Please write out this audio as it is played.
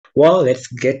Well, let's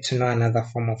get to know another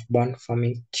form of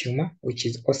bone-forming tumor, which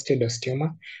is osteoid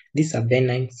osteoma. These are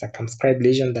benign circumscribed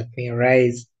lesions that may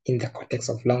arise in the cortex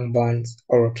of long bones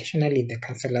or occasionally in the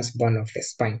cancellous bone of the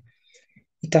spine.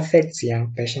 It affects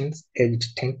young patients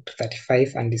aged 10 to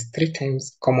 35 and is 3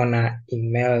 times commoner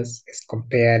in males as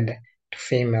compared to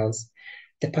females.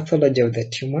 The pathology of the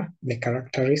tumor: the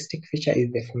characteristic feature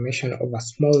is the formation of a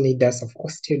small needles of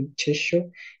osteoid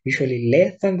tissue, usually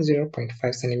less than 0.5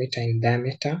 cm in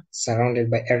diameter,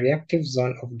 surrounded by a reactive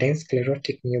zone of dense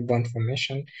sclerotic new bone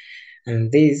formation.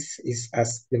 And this is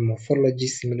as the morphology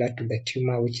similar to the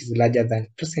tumor, which is larger than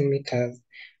 2 centimeters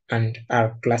and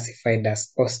are classified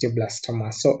as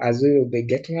osteoblastoma. So as we will be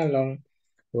getting along,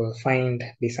 we'll find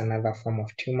this another form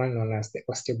of tumor known as the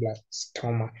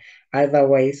osteoblastoma.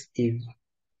 Otherwise, if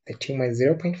the tumor is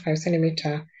 0.5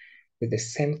 centimeter with the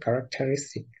same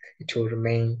characteristic, it will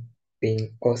remain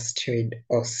being osteoid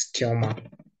osteoma.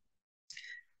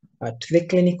 To the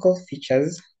clinical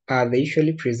features, they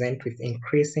usually present with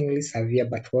increasingly severe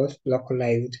but well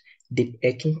localized deep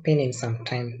aching pain and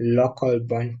sometimes local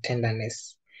bone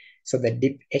tenderness. So the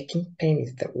deep aching pain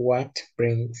is what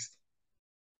brings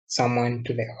someone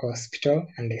to the hospital,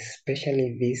 and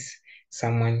especially this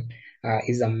someone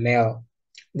is a male.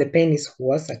 The pain is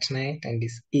worse at night and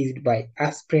is eased by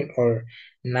aspirin or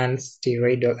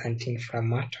non-steroidal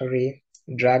anti-inflammatory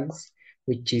drugs,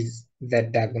 which is the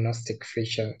diagnostic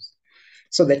features.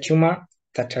 So the tumor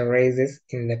that arises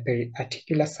in the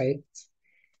periarticular sites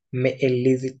may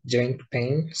elicit joint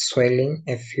pain, swelling,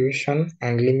 effusion,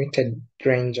 and limited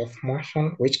range of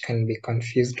motion, which can be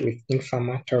confused with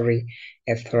inflammatory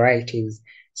arthritis.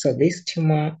 So this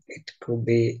tumor, it could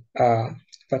be,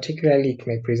 particularly it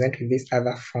may present with these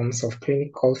other forms of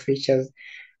clinical features,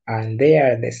 and they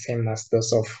are the same as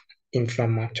those of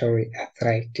inflammatory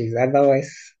arthritis.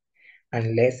 Otherwise,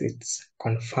 unless it's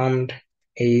confirmed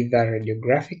either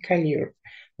radiographically or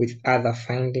with other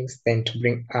findings, then to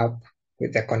bring up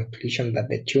with the conclusion that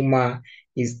the tumor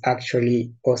is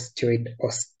actually osteoid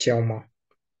osteoma.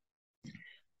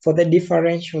 For the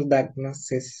differential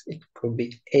diagnosis, it could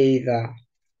be either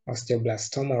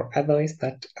osteoblastoma or otherwise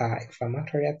that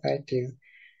inflammatory arthritis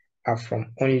are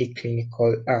from only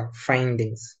clinical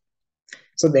findings.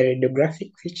 So the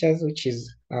radiographic features, which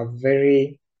is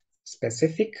very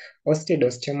specific: osteoid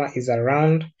osteoma is a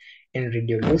round and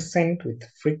radiolucent with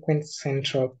frequent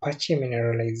central patchy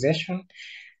mineralization,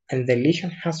 and the lesion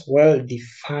has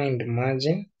well-defined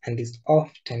margin and is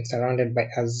often surrounded by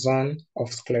a zone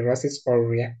of sclerosis or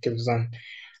reactive zone,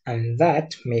 and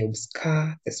that may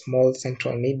obscure the small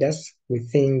central needles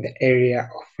within the area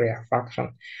of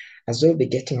reafaction. As we'll be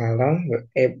getting along,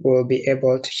 we'll be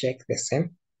able to check the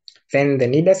same. Then the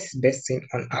needles is based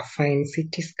on a fine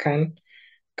CT scan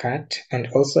cut and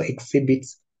also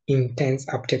exhibits intense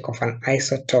uptake of an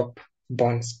isotope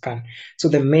bone scan. So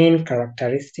the main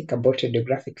characteristic about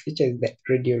radiographic feature is the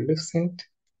radiolucent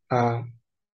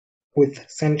with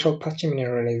central patchy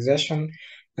mineralization,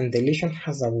 and the lesion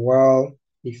has a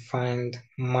well-defined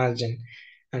margin.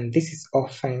 And this is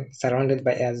often surrounded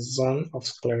by a zone of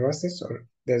sclerosis or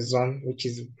the zone which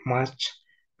is much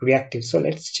reactive. So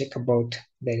let's check about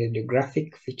the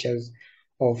radiographic features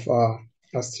of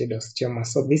osteoid osteoma.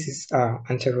 So this is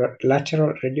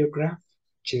anterolateral radiograph,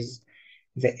 which is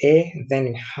the A. Then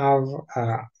we have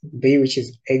B, which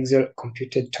is axial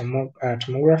computed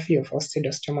tomography of osteoid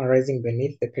osteoma rising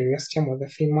beneath the periosteum of the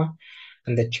femur,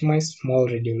 and the tumor is small,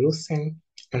 radiolucent,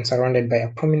 and surrounded by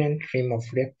a prominent rim of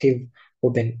reactive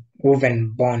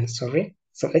woven bone. So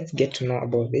let's get to know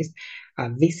about this.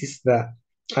 This is the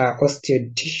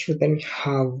osteoid tissue. Then we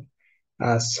have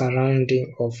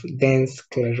surrounding of dense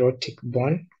sclerotic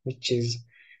bone, which is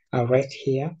right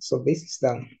here. So this is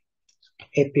the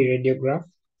epiradiograph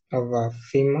of a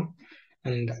femur,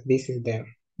 and this is the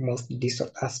most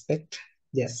distal aspect,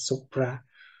 the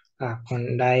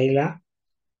supracondylar.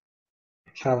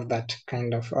 Have that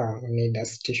kind of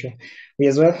needles tissue. We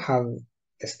as well have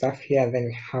the stuff here. Then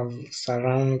we have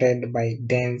surrounded by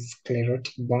dense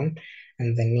sclerotic bone,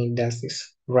 and the needles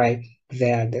is right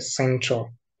there, the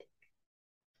central.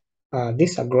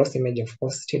 This is a gross image of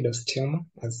osteoid osteoma.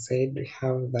 As said, we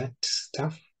have that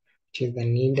stuff, which is the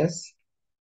needles.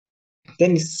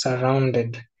 Then it's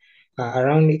surrounded.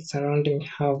 Around it, surrounding,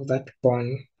 have that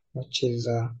bone, which is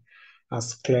a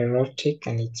sclerotic,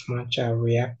 and it's much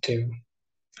reactive.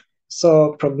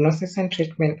 So prognosis and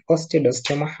treatment: osteoid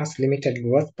osteoma has limited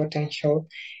growth potential.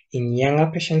 In younger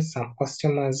patients, some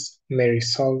osteomas may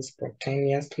resolve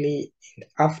spontaneously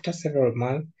after several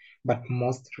months, but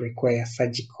most require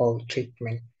surgical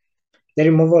treatment. The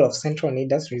removal of central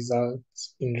needles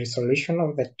results in resolution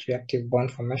of the reactive bone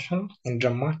formation and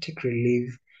dramatic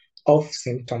relief of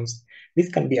symptoms. This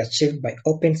can be achieved by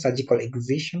open surgical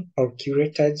excision or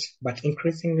curettage, but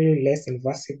increasingly less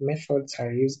invasive methods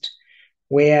are used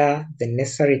where the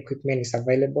necessary equipment is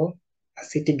available. A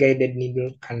CT-guided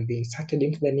needle can be inserted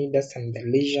into the nidus and the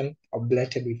lesion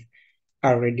ablated with a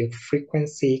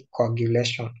radiofrequency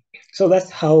coagulation. So that's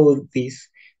how this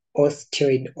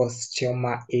osteoid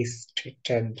osteoma is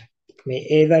treated. It may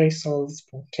either resolve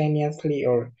spontaneously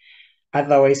or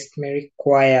otherwise it may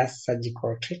require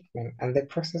surgical treatment. And the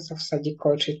process of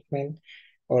surgical treatment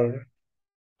or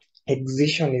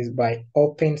excision is by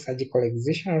open surgical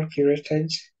excision or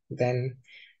curettage, then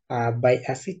by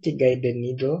a CT-guided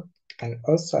needle. It can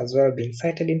also as well be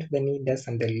inserted into the nidus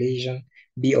and the lesion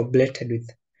be ablated with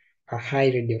a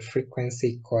high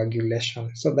radiofrequency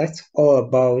coagulation. So that's all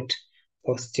about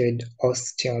osteoid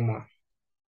osteoma.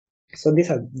 So these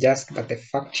are just the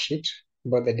fact sheet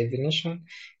about the definition.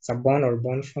 It's a bone or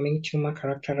bone-forming tumor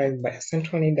characterized by a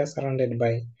central nidus surrounded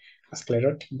by a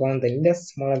sclerotic bone. The nidus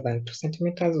smaller than 2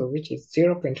 centimeters, of which is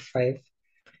 0.5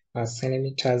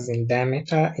 centimeters in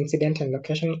diameter. Incident and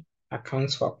location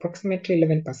accounts for approximately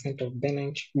 11% of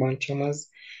benign bone tumors.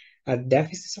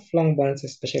 Deficits of long bones,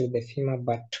 especially the femur,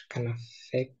 but can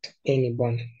affect any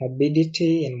bone.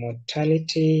 Morbidity and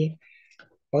mortality.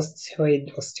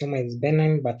 Osteoid osteoma is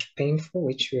benign but painful,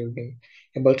 which we have been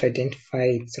able to identify.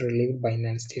 It's relieved by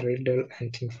non-steroidal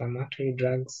anti-inflammatory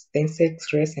drugs. Then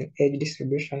sex, race, and age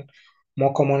distribution.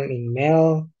 More common in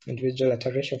male individual at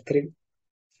a ratio of 3,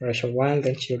 ratio 1.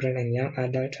 Then children and young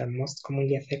adults are most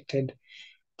commonly affected.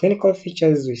 Clinical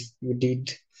features, we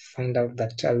did find out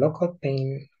that local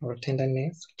pain or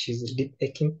tenderness, which is deep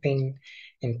aching pain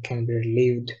and can be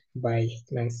relieved by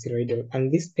non-steroidal.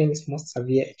 And this pain is most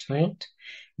severe at night.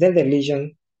 Then the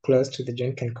lesion close to the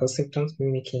joint can cause symptoms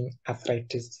mimicking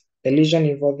arthritis. The lesion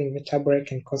involving vertebrae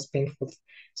can cause painful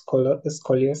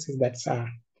scoliosis, that's a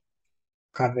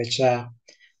curvature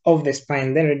of the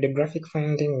spine. Then radiographic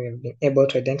finding, we have been able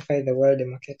to identify the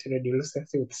well-demarcated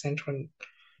radiolucency with central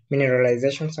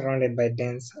mineralization surrounded by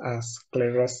dense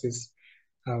sclerosis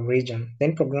region.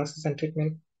 Then prognosis and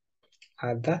treatment.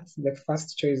 That's the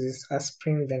first choice is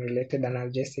aspirin, then related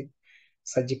analgesic,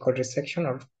 surgical resection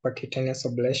or percutaneous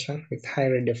ablation with high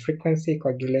radiofrequency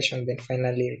coagulation. Then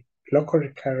finally, local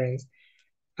recurrence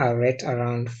rate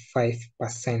around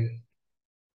 5%.